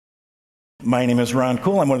My name is Ron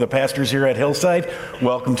Cool. I'm one of the pastors here at Hillside.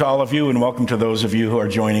 Welcome to all of you, and welcome to those of you who are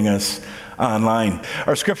joining us online.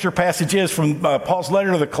 Our scripture passage is from Paul's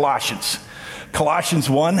letter to the Colossians. Colossians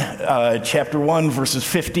 1, chapter 1, verses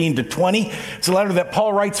 15 to 20. It's a letter that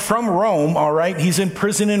Paul writes from Rome, all right? He's in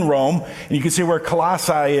prison in Rome, and you can see where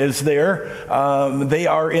Colossae is there. They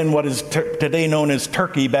are in what is today known as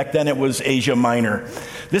Turkey. Back then it was Asia Minor.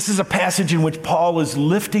 This is a passage in which Paul is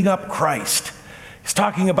lifting up Christ. He's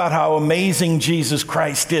talking about how amazing Jesus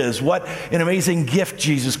Christ is, what an amazing gift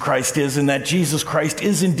Jesus Christ is, and that Jesus Christ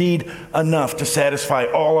is indeed enough to satisfy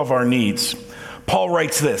all of our needs. Paul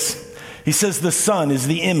writes this. He says, "The Son is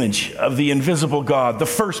the image of the invisible God, the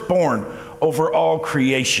firstborn over all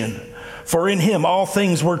creation. For in him all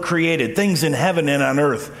things were created, things in heaven and on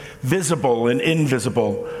earth, visible and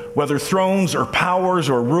invisible, whether thrones or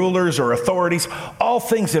powers or rulers or authorities, all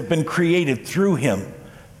things have been created through him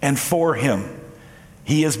and for him.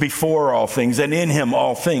 He is before all things, and in him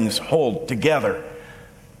all things hold together.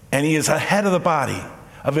 And he is the head of the body,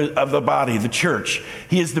 the church.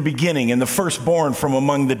 He is the beginning and the firstborn from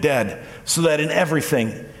among the dead, so that in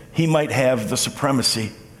everything he might have the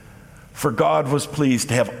supremacy. For God was pleased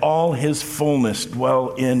to have all his fullness dwell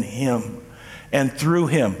in him, and through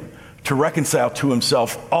him to reconcile to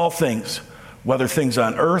himself all things, whether things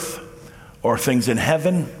on earth or things in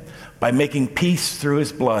heaven, by making peace through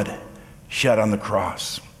his blood shed on the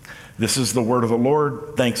cross." This is the word of the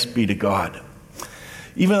Lord. Thanks be to God.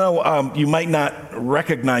 Even though you might not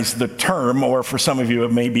recognize the term, or for some of you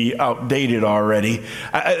it may be outdated already,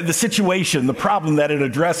 the situation, the problem that it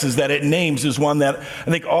addresses, that it names, is one that I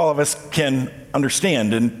think all of us can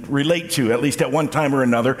understand and relate to, at least at one time or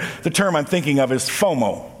another. The term I'm thinking of is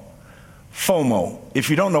FOMO. FOMO. If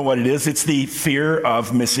you don't know what it is, it's the fear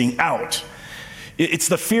of missing out. It's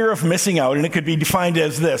the fear of missing out, and it could be defined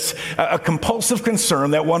as this: a compulsive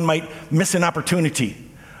concern that one might miss an opportunity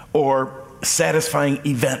or satisfying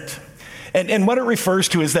event. And what it refers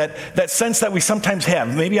to is that sense that we sometimes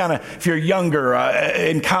have, maybe if you're younger,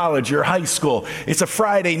 in college or high school, it's a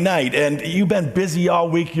Friday night and you've been busy all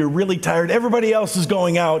week, you're really tired, everybody else is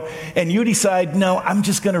going out, and you decide, no, I'm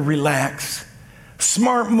just going to relax.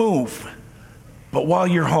 Smart move. But while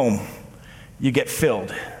you're home, you get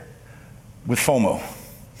filled with FOMO,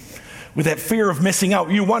 with that fear of missing out.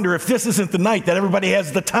 You wonder if this isn't the night that everybody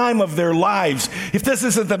has the time of their lives, if this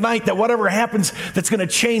isn't the night that whatever happens that's going to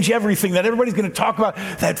change everything, that everybody's going to talk about.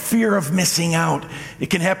 That fear of missing out. It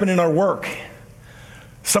can happen in our work.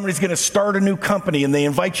 Somebody's going to start a new company and they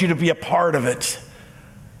invite you to be a part of it.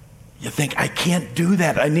 You think, I can't do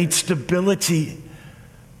that. I need stability.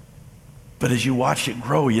 But as you watch it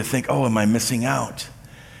grow, you think, oh, am I missing out?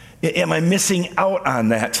 Am I missing out on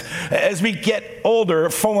that? As we get older,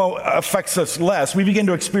 FOMO affects us less. We begin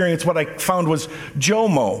to experience what I found was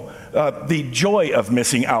JOMO, the joy of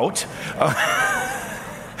missing out,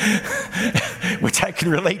 which I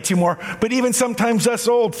can relate to more. But even sometimes us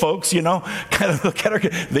old folks, kind of look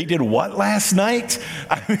at they did what last night?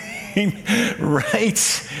 I mean,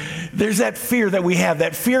 right? There's that fear that we have,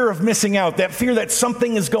 that fear of missing out, that fear that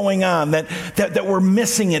something is going on, that we're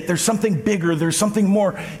missing it. There's something bigger, there's something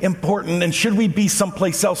more important, and should we be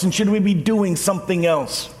someplace else, and should we be doing something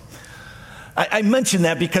else? I mention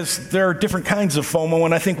that because there are different kinds of FOMO,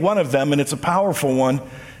 and I think one of them, and it's a powerful one,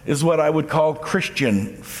 is what I would call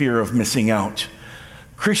Christian fear of missing out.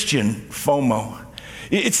 Christian FOMO.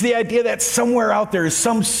 It's the idea that somewhere out there is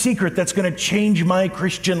some secret that's going to change my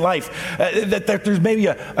Christian life, that there's maybe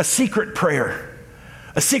a secret prayer.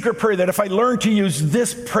 A secret prayer that if I learn to use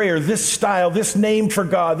this prayer, this style, this name for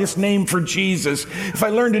God, this name for Jesus, if I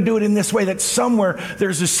learn to do it in this way, that somewhere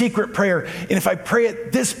there's a secret prayer. And if I pray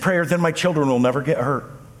this prayer, then my children will never get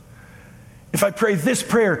hurt. If I pray this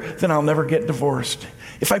prayer, then I'll never get divorced.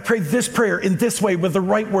 If I pray this prayer in this way, with the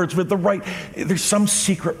right words, there's some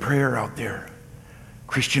secret prayer out there.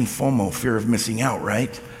 Christian FOMO, fear of missing out,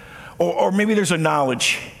 right? Or maybe there's a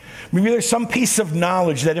knowledge. Maybe there's some piece of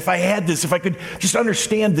knowledge that if I had this, if I could just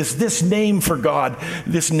understand this name for God,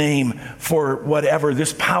 this name for whatever,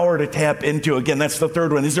 this power to tap into. Again, that's the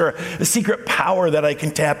third one. Is there a secret power that I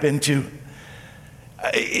can tap into?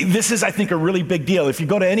 This is, I think, a really big deal. If you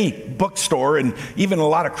go to any bookstore, and even a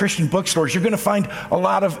lot of Christian bookstores, you're going to find a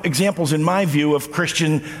lot of examples, in my view, of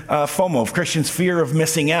Christian FOMO, of Christians' fear of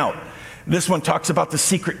missing out. This one talks about the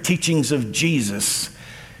secret teachings of Jesus.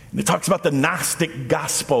 It talks about the Gnostic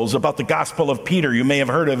Gospels, about the Gospel of Peter, you may have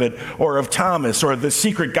heard of it, or of Thomas, or the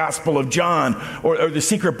secret Gospel of John, or the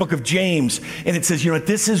secret book of James. And it says,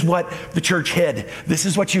 this is what the church hid. This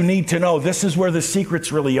is what you need to know. This is where the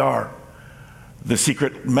secrets really are. The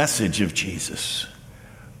secret message of Jesus.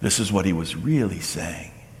 This is what he was really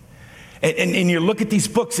saying. And you look at these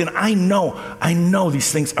books, and I know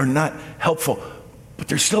these things are not helpful, but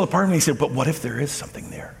there's still a part of me that says, but what if there is something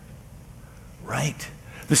there? Right?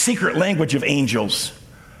 The secret language of angels.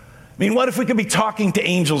 I mean, what if we could be talking to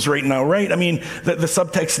angels right now, right? I mean, the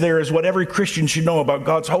subtext there is what every Christian should know about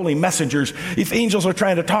God's holy messengers. If angels are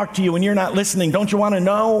trying to talk to you and you're not listening, don't you want to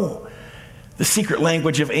know? The secret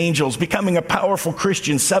language of angels, becoming a powerful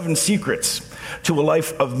Christian, 7 secrets to a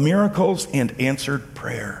life of miracles and answered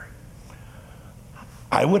prayer.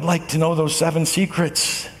 I would like to know those 7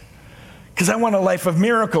 secrets because I want a life of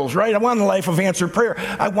miracles, right? I want a life of answered prayer.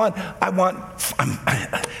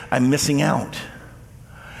 I'm missing out.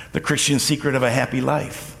 The Christian secret of a happy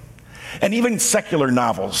life. And even secular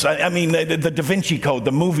novels. I mean, the Da Vinci Code,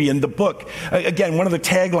 the movie and the book. Again, one of the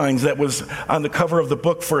taglines that was on the cover of the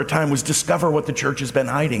book for a time was discover what the church has been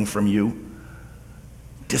hiding from you.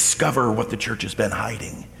 Discover what the church has been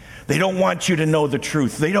hiding. They don't want you to know the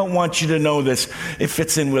truth. They don't want you to know this. It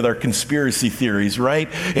fits in with our conspiracy theories, right?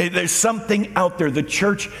 There's something out there. The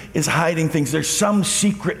church is hiding things. There's some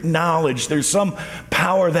secret knowledge. There's some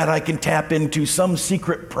power that I can tap into, some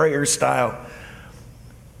secret prayer style.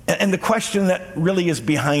 And the question that really is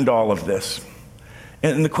behind all of this,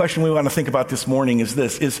 and the question we want to think about this morning is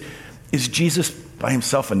this, is Jesus by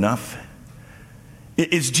himself enough?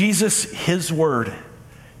 Is Jesus, his word,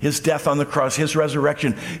 his death on the cross, his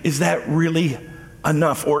resurrection, is that really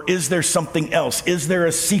enough? Or is there something else? Is there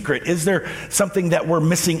a secret? Is there something that we're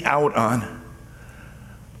missing out on?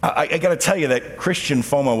 I got to tell you that Christian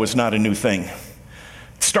FOMO was not a new thing.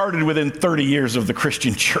 It started within 30 years of the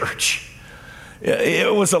Christian church.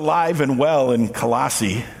 It was alive and well in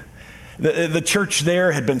Colossae. The church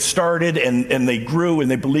there had been started, and they grew, and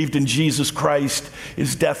they believed in Jesus Christ,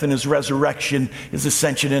 his death and his resurrection, his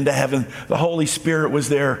ascension into heaven. The Holy Spirit was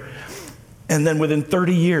there. And then within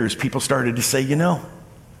 30 years, people started to say,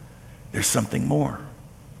 there's something more.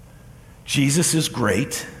 Jesus is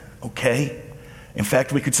great, okay? In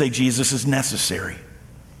fact, we could say Jesus is necessary.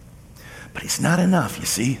 But he's not enough, you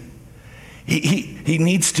see. He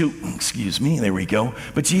needs to, there we go.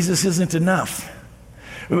 But Jesus isn't enough.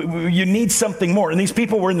 You need something more. And these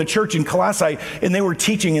people were in the church in Colossae, and they were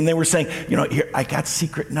teaching, and they were saying, here, I got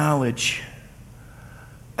secret knowledge.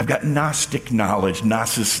 I've got Gnostic knowledge.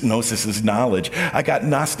 Gnosis is knowledge. I got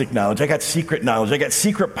Gnostic knowledge. I got secret knowledge. I got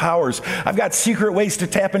secret powers. I've got secret ways to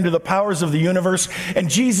tap into the powers of the universe. And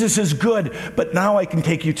Jesus is good, but now I can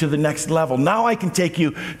take you to the next level. Now I can take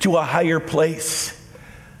you to a higher place.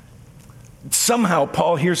 Somehow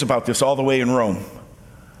Paul hears about this all the way in Rome.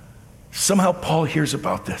 Somehow Paul hears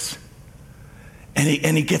about this. And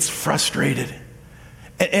he gets frustrated.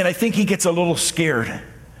 And I think he gets a little scared.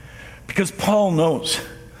 Because Paul knows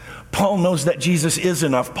that Jesus is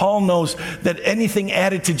enough. Paul knows that anything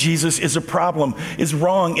added to Jesus is a problem, is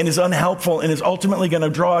wrong, and is unhelpful, and is ultimately going to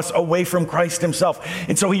draw us away from Christ himself.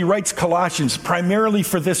 And so he writes Colossians primarily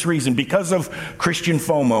for this reason, because of Christian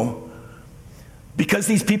FOMO. Because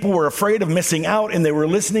these people were afraid of missing out, and they were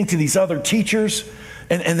listening to these other teachers,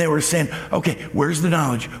 and they were saying, okay, where's the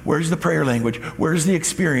knowledge? Where's the prayer language? Where's the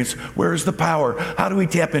experience? Where's the power? How do we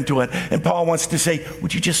tap into it? And Paul wants to say,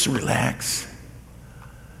 would you just relax?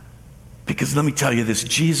 Because let me tell you this,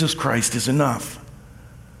 Jesus Christ is enough.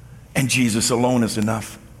 And Jesus alone is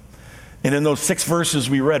enough. And in those 6 verses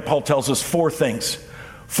we read, Paul tells us 4 things.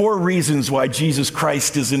 4 reasons why Jesus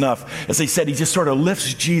Christ is enough. As I said, he just sort of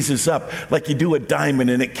lifts Jesus up like you do a diamond,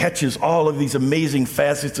 and it catches all of these amazing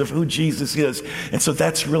facets of who Jesus is. And so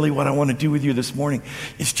that's really what I want to do with you this morning,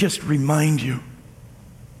 is just remind you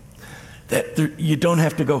that you don't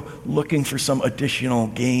have to go looking for some additional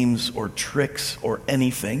games or tricks or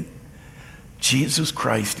anything. Jesus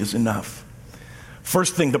Christ is enough.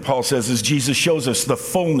 First thing that Paul says is Jesus shows us the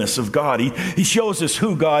fullness of God. He shows us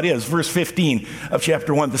who God is. Verse 15 of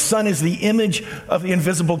chapter 1. The Son is the image of the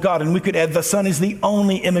invisible God. And we could add the Son is the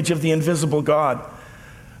only image of the invisible God.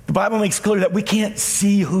 The Bible makes clear that we can't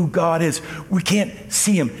see who God is. We can't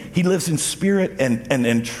see him. He lives in spirit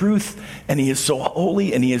and truth. And he is so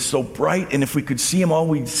holy and he is so bright. And if we could see him, all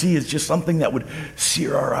we'd see is just something that would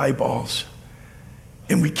sear our eyeballs.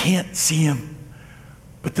 And we can't see him.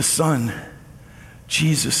 But the Son,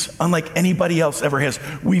 Jesus, unlike anybody else ever has.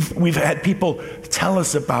 We've had people tell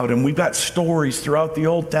us about him. We've got stories throughout the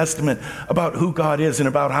Old Testament about who God is and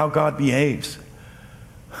about how God behaves.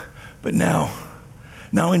 But now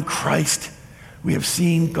in Christ, we have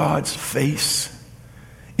seen God's face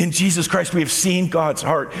In Jesus Christ, we have seen God's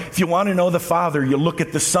heart. If you want to know the Father, you look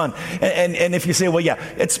at the Son. And if you say, well, yeah,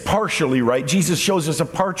 it's partially right. Jesus shows us a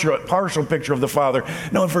partial picture of the Father.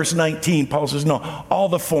 No, in verse 19, Paul says, no, all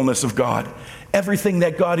the fullness of God. Everything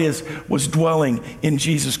that God is was dwelling in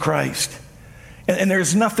Jesus Christ. And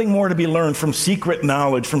there's nothing more to be learned from secret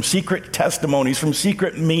knowledge, from secret testimonies, from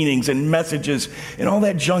secret meanings and messages, and all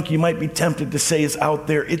that junk you might be tempted to say is out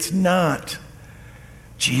there. It's not.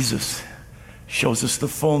 Jesus shows us the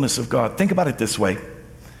fullness of God. Think about it this way.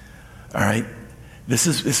 All right? This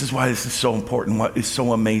is why this is so important, what is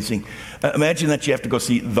so amazing. Imagine that you have to go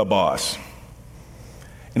see the boss.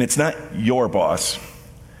 And it's not your boss.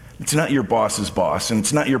 It's not your boss's boss, and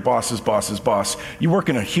it's not your boss's boss's boss. You work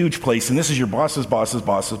in a huge place, and this is your boss's boss's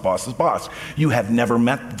boss's boss's boss. You have never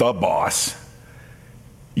met the boss.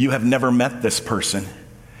 You have never met this person.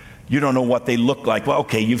 You don't know what they look like. Well,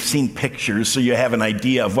 okay, you've seen pictures, so you have an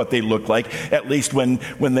idea of what they look like, at least when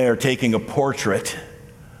they are taking a portrait.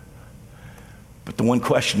 But the one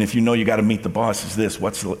question, if you know you got to meet the boss, is this: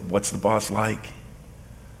 what's the boss like?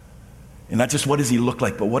 And not just what does he look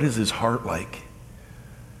like, but what is his heart like?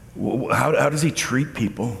 How does he treat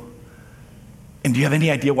people? And do you have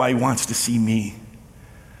any idea why he wants to see me?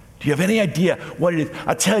 Do you have any idea what it is?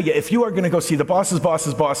 I'll tell you, if you are going to go see the boss's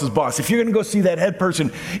boss's boss's boss, if you're going to go see that head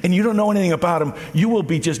person and you don't know anything about him, you will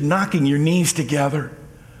be just knocking your knees together.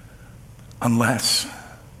 Unless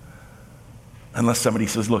somebody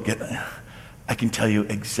says, look, I can tell you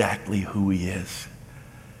exactly who he is.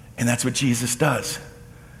 And that's what Jesus does.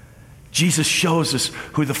 Jesus shows us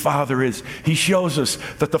who the Father is. He shows us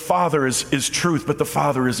that the Father is truth, but the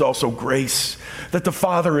Father is also grace. That the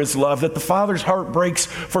Father is love. That the Father's heart breaks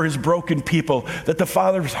for his broken people. That the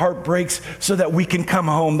Father's heart breaks so that we can come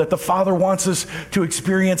home. That the Father wants us to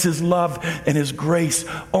experience his love and his grace.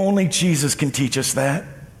 Only Jesus can teach us that.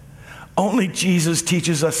 Only Jesus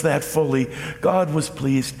teaches us that fully. God was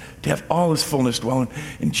pleased to have all his fullness dwelling,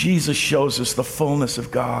 and Jesus shows us the fullness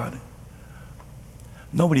of God.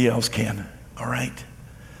 Nobody else can, all right?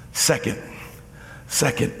 Second,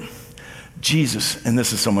 Jesus, and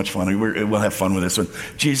this is so much fun. We'll have fun with this one.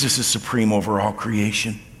 Jesus is supreme over all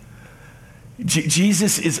creation.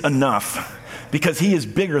 Jesus is enough because he is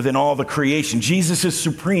bigger than all the creation. Jesus is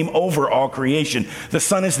supreme over all creation. The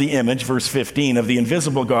Son is the image, verse 15, of the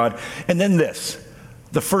invisible God. And then this,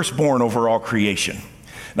 the firstborn over all creation.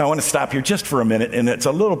 Now, I want to stop here just for a minute, and it's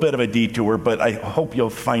a little bit of a detour, but I hope you'll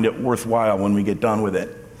find it worthwhile when we get done with it.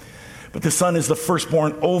 But the Son is the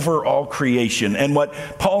firstborn over all creation. And what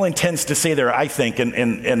Paul intends to say there, I think, and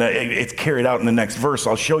it's carried out in the next verse,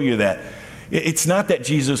 I'll show you that. It's not that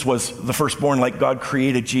Jesus was the firstborn like God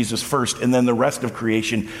created Jesus first and then the rest of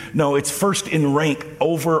creation. No, it's first in rank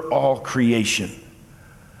over all creation.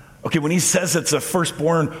 Okay, when he says it's the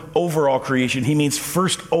firstborn over all creation, he means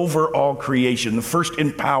first over all creation, the first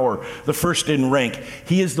in power, the first in rank.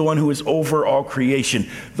 He is the one who is over all creation.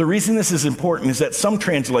 The reason this is important is that some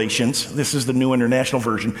translations, this is the New International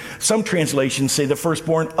Version, some translations say the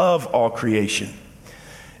firstborn of all creation.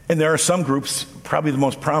 And there are some groups, probably the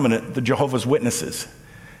most prominent, the Jehovah's Witnesses.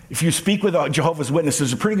 If you speak with Jehovah's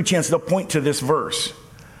Witnesses, there's a pretty good chance they'll point to this verse.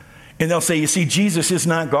 And they'll say, you see, Jesus is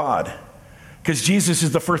not God. Because Jesus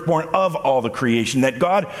is the firstborn of all the creation. That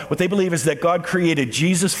God, what they believe is that God created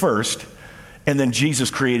Jesus first, and then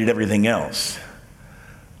Jesus created everything else.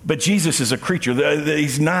 But Jesus is a creature.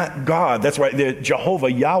 He's not God. That's why the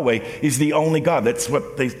Jehovah, Yahweh, is the only God. That's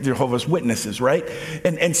what Jehovah's Witnesses, right?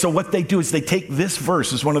 And so what they do is they take this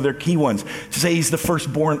verse as one of their key ones to say he's the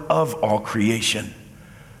firstborn of all creation.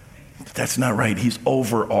 But that's not right. He's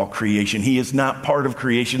over all creation. He is not part of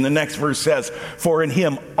creation. The next verse says, for in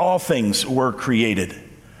him all things were created.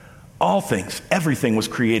 All things, everything was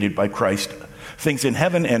created by Christ. Things in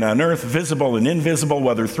heaven and on earth, visible and invisible,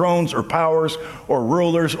 whether thrones or powers or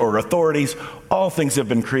rulers or authorities, all things have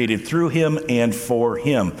been created through him and for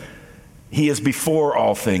him. He is before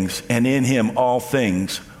all things, and in him all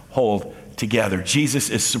things hold together. Jesus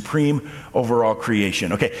is supreme over all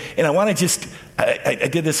creation. Okay, and I want to just, I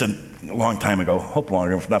did this a long time ago, hope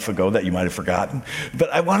long enough ago that you might have forgotten, but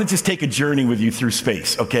I want to just take a journey with you through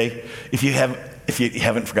space, okay? If you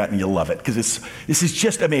haven't forgotten, you'll love it, because this is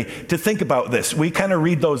just, to think about this. We kind of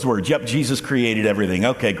read those words, yep, Jesus created everything.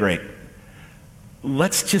 Okay, great.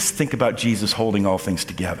 Let's just think about Jesus holding all things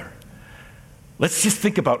together. Let's just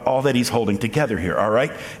think about all that he's holding together here, all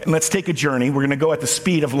right? And let's take a journey. We're going to go at the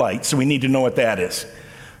speed of light, so we need to know what that is.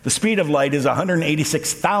 The speed of light is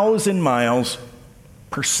 186,000 miles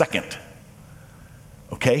per second.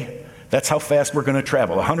 Okay? That's how fast we're going to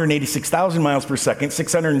travel. 186,000 miles per second,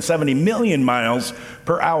 670 million miles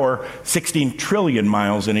per hour, 16 trillion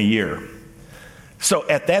miles in a year. So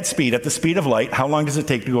at that speed, at the speed of light, how long does it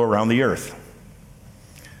take to go around the earth?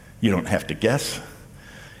 You don't have to guess.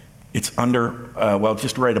 It's under,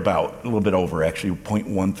 just right about, a little bit over actually,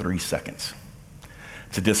 0.13 seconds.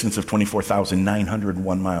 It's a distance of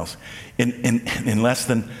 24,901 miles. In less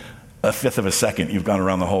than a fifth of a second, you've gone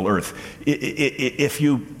around the whole earth. If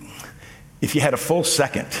you had a full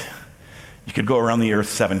second, you could go around the earth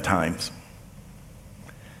 7 times.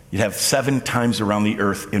 You'd have 7 times around the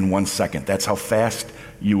earth in 1 second. That's how fast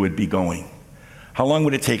you would be going. How long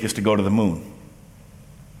would it take us to go to the moon?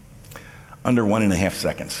 Under 1.5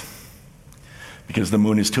 seconds. Because the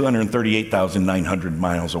moon is 238,900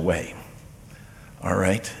 miles away. All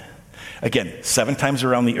right? Again, 7 times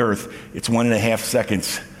around the earth, it's 1.5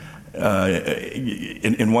 seconds.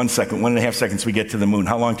 In 1 second, 1.5 seconds we get to the moon.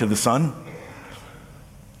 How long to the sun?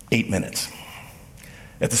 8 minutes.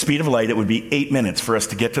 At the speed of light, it would be 8 minutes for us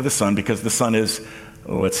to get to the sun because the sun is,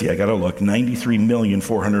 I got to look,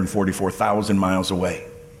 93,444,000 miles away.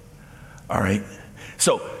 All right?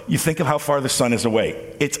 So you think of how far the sun is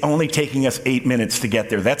away. It's only taking us 8 minutes to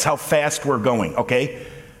get there. That's how fast we're going, okay?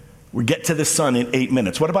 We get to the sun in 8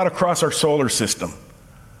 minutes. What about across our solar system?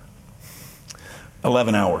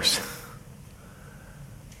 11 hours.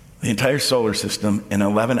 The entire solar system in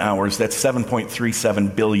 11 hours, that's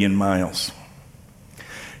 7.37 billion miles.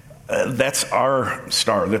 That's our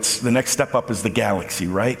star. That's the next step up is the galaxy,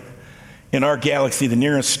 right? In our galaxy, the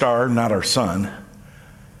nearest star, not our sun,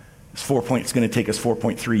 it's going to take us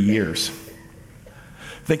 4.3 years.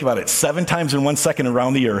 Think about it. 7 times in 1 second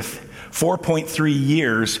around the earth, 4.3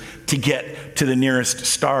 years to get to the nearest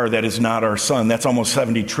star that is not our sun. That's almost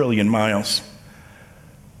 70 trillion miles.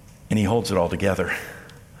 And he holds it all together.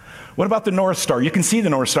 What about the North Star? You can see the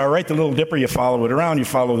North Star, right? The Little Dipper, you follow it around, you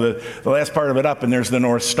follow the last part of it up, and there's the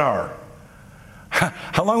North Star.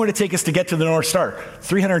 How long would it take us to get to the North Star?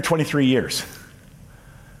 323 years.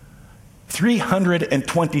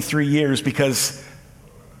 323 years because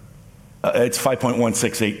it's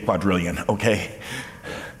 5.168 quadrillion, okay?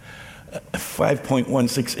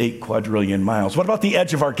 5.168 quadrillion miles. What about the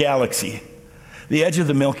edge of our galaxy? The edge of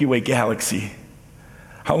the Milky Way galaxy.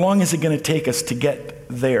 How long is it going to take us to get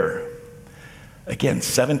there? Again,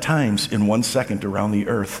 7 times in 1 second around the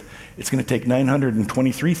earth. It's going to take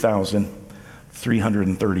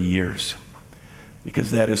 923,330 years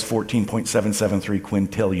because that is 14.773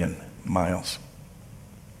 quintillion miles.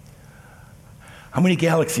 How many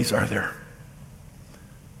galaxies are there?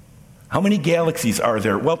 How many galaxies are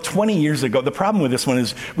there? Well, 20 years ago, the problem with this one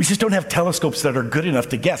is we just don't have telescopes that are good enough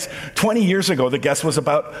to guess. 20 years ago, the guess was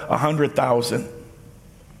about 100,000.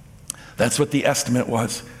 That's what the estimate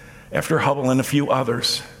was after Hubble and a few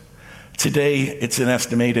others. Today, it's an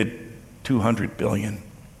estimated 200 billion.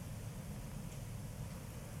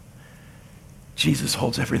 Jesus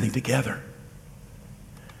holds everything together.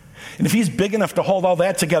 And if he's big enough to hold all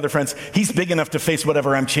that together, friends, he's big enough to face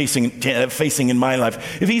whatever I'm facing in my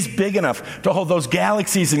life. If he's big enough to hold those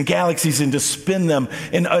galaxies and to spin them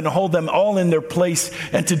and hold them all in their place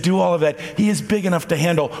and to do all of that, he is big enough to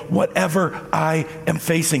handle whatever I am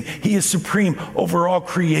facing. He is supreme over all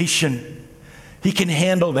creation. He can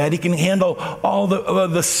handle that. He can handle all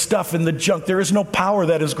the stuff and the junk. There is no power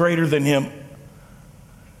that is greater than him.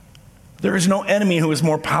 There is no enemy who is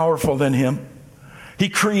more powerful than him. He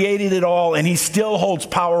created it all, and he still holds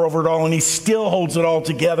power over it all, and he still holds it all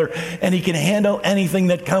together, and he can handle anything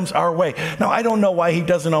that comes our way. Now, I don't know why he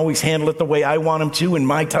doesn't always handle it the way I want him to in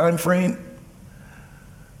my time frame,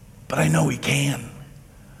 but I know he can.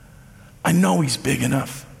 I know he's big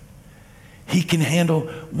enough. He can handle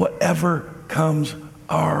whatever comes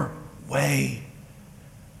our way,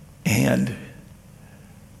 and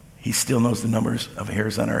he still knows the numbers of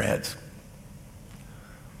hairs on our heads.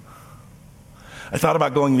 I thought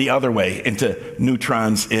about going the other way into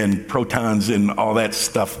neutrons and protons and all that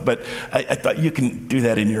stuff, but I thought you can do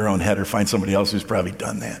that in your own head or find somebody else who's probably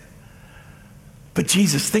done that. But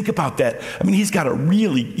Jesus, think about that. I mean, he's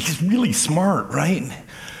really smart, right?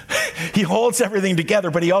 He holds everything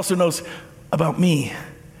together, but he also knows about me.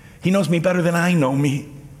 He knows me better than I know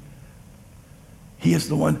me. He is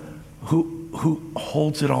the one who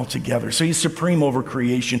holds it all together. So he's supreme over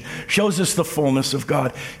creation, shows us the fullness of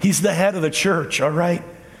God. He's the head of the church, all right?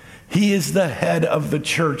 He is the head of the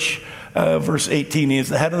church. Verse 18, he is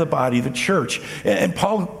the head of the body, the church. And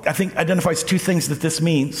Paul, I think, identifies 2 things that this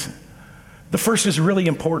means. The first is really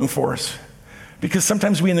important for us because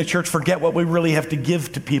sometimes we in the church forget what we really have to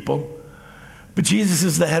give to people. But Jesus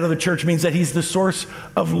is the head of the church means that he's the source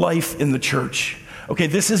of life in the church. Okay,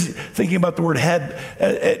 this is thinking about the word head,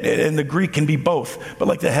 and the Greek can be both, but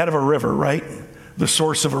like the head of a river, right? the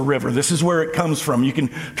source of a river. This is where it comes from. You can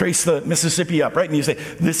trace the Mississippi up, right? And you say,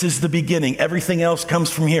 this is the beginning. Everything else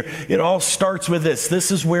comes from here. It all starts with this.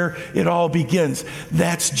 This is where it all begins.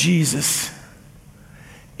 That's Jesus.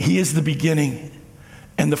 He is the beginning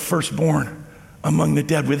and the firstborn among the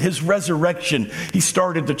dead. With his resurrection, he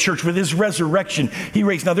started the church. With his resurrection, he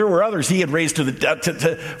raised. Now, there were others he had raised from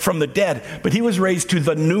the dead, but he was raised to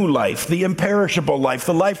the new life, the imperishable life,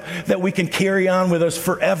 the life that we can carry on with us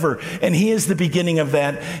forever. And he is the beginning of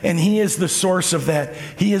that, and he is the source of that.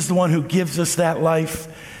 He is the one who gives us that life.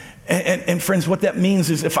 And friends, what that means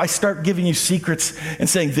is if I start giving you secrets and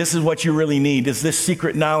saying this is what you really need, is this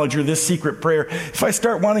secret knowledge or this secret prayer, if I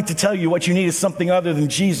start wanting to tell you what you need is something other than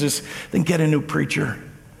Jesus, then get a new preacher.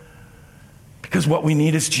 Because what we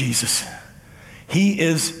need is Jesus. He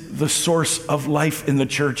is the source of life in the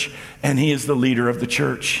church, and he is the leader of the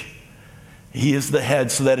church. He is the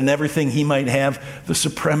head, so that in everything he might have the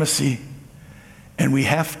supremacy. And we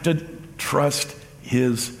have to trust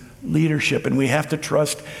his leadership, and we have to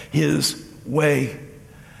trust his way.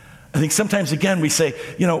 I think sometimes, again, we say,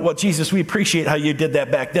 well, Jesus, we appreciate how you did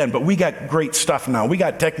that back then, but we got great stuff now. We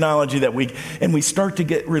got technology and we start to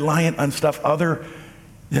get reliant on stuff other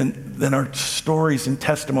than our stories and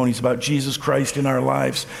testimonies about Jesus Christ in our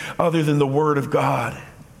lives, other than the Word of God.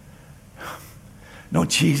 No,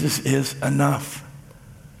 Jesus is enough.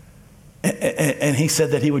 And he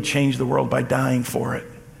said that he would change the world by dying for it.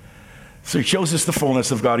 So he shows us the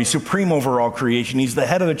fullness of God. He's supreme over all creation. He's the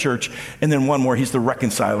head of the church. And then one more, he's the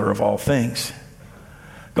reconciler of all things.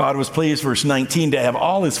 God was pleased, verse 19, to have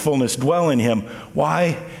all his fullness dwell in him.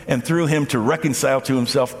 Why? And through him to reconcile to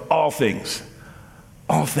himself all things.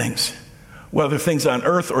 All things. Whether things on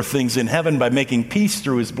earth or things in heaven, by making peace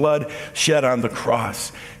through his blood shed on the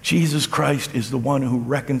cross. Jesus Christ is the one who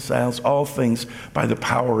reconciles all things by the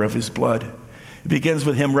power of his blood. It begins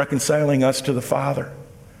with him reconciling us to the Father,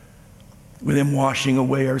 with him washing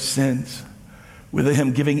away our sins, with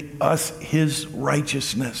him giving us his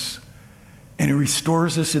righteousness. And he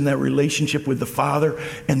restores us in that relationship with the Father,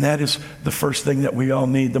 and that is the first thing that we all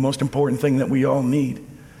need, the most important thing that we all need.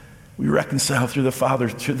 We reconcile through the Father,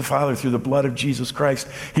 through the blood of Jesus Christ.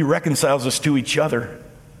 He reconciles us to each other.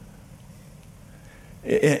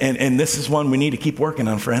 And this is one we need to keep working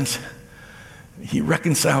on, friends. He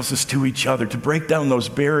reconciles us to each other, to break down those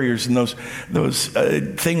barriers and those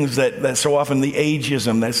things that so often, the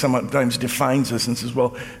ageism that sometimes defines us and says,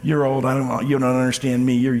 well, you're old, you don't understand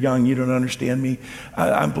me. You're young, you don't understand me.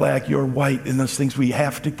 I'm black, you're white. And those things, we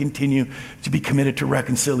have to continue to be committed to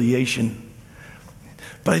reconciliation.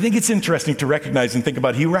 But I think it's interesting to recognize and think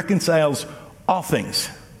about, he reconciles all things.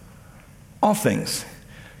 All things.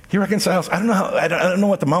 He reconciles, I don't know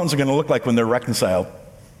what the mountains are going to look like when they're reconciled.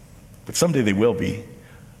 But someday they will be.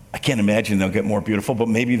 I can't imagine they'll get more beautiful, but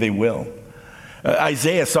maybe they will.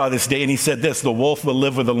 Isaiah saw this day and he said this: the wolf will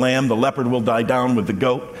live with the lamb, the leopard will die down with the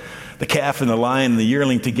goat, the calf and the lion and the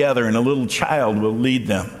yearling together, and a little child will lead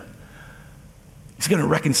them. He's going to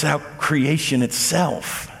reconcile creation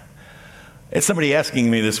itself. It's somebody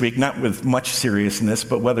asking me this week, not with much seriousness,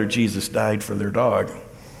 but whether Jesus died for their dog.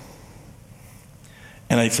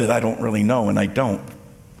 And I said, I don't really know, and I don't.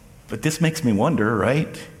 But this makes me wonder,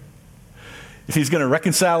 right? If he's going to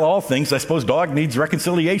reconcile all things, I suppose dog needs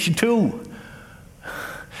reconciliation too.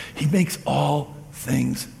 He makes all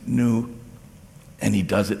things new, and he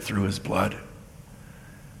does it through his blood.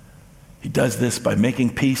 He does this by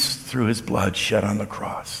making peace through his blood shed on the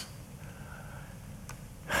cross.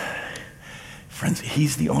 Friends,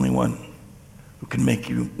 he's the only one who can make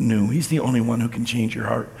you new. He's the only one who can change your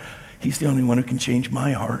heart. He's the only one who can change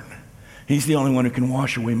my heart. He's the only one who can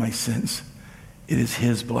wash away my sins. It is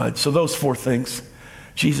his blood. So those four things,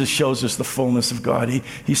 Jesus shows us the fullness of God.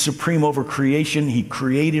 He's supreme over creation. He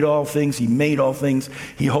created all things. He made all things.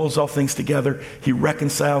 He holds all things together. He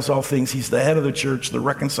reconciles all things. He's the head of the church, the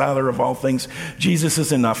reconciler of all things. Jesus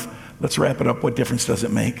is enough. Let's wrap it up. What difference does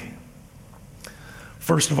it make?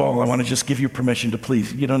 First of all, I want to just give you permission to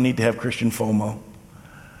please. You don't need to have Christian FOMO.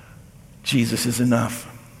 Jesus is enough.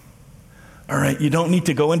 All right, you don't need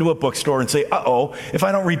to go into a bookstore and say, if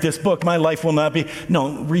I don't read this book, my life will not be.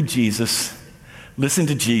 No, read Jesus. Listen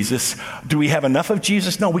to Jesus. Do we have enough of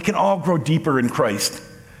Jesus? No, we can all grow deeper in Christ.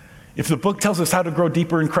 If the book tells us how to grow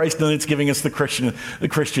deeper in Christ, then it's giving us the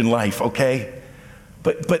Christian life, okay?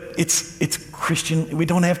 But it's Christian. We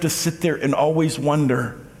don't have to sit there and always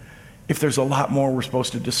wonder if there's a lot more we're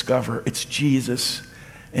supposed to discover. It's Jesus,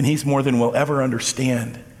 and he's more than we'll ever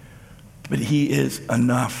understand. But he is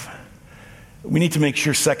enough. We need to make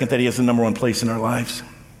sure, second, that he has the number one place in our lives.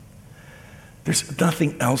 There's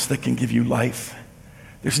nothing else that can give you life.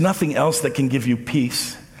 There's nothing else that can give you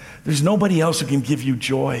peace. There's nobody else who can give you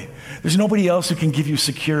joy. There's nobody else who can give you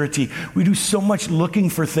security. We do so much looking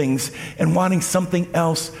for things and wanting something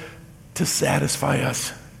else to satisfy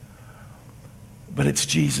us. But it's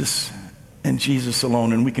Jesus and Jesus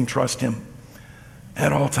alone, and we can trust him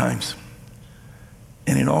at all times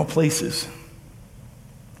and in all places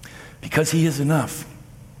because he is enough.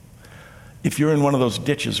 If you're in one of those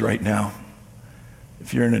ditches right now,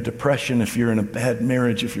 if you're in a depression, if you're in a bad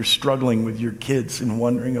marriage, if you're struggling with your kids and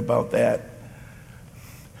wondering about that,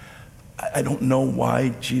 I don't know why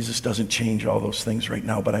Jesus doesn't change all those things right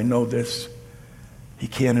now, but I know this. He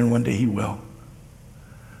can, and one day he will.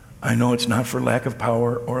 I know it's not for lack of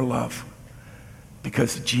power or love,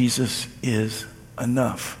 because Jesus is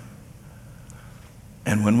enough.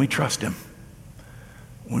 And when we trust him,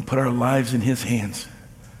 when we put our lives in his hands,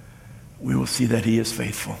 we will see that he is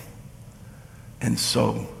faithful and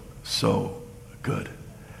so, so good.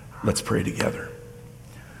 Let's pray together.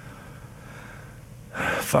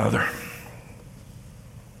 Father,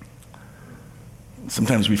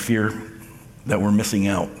 sometimes we fear that we're missing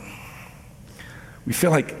out. We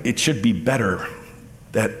feel like it should be better,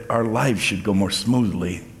 that our lives should go more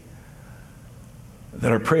smoothly,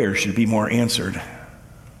 that our prayers should be more answered,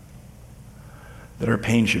 that our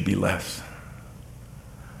pain should be less,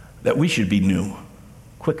 that we should be new,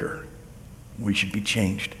 quicker. We should be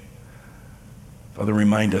changed. Father,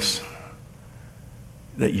 remind us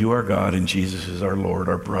that you are God and Jesus is our Lord.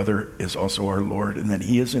 Our brother is also our Lord, and that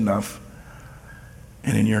he is enough.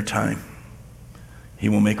 And in your time, he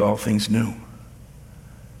will make all things new.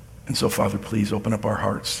 And so, Father, please open up our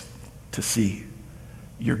hearts to see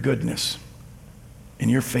your goodness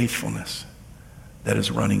and your faithfulness that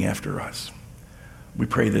is running after us. We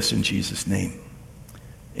pray this in Jesus' name.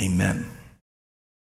 Amen.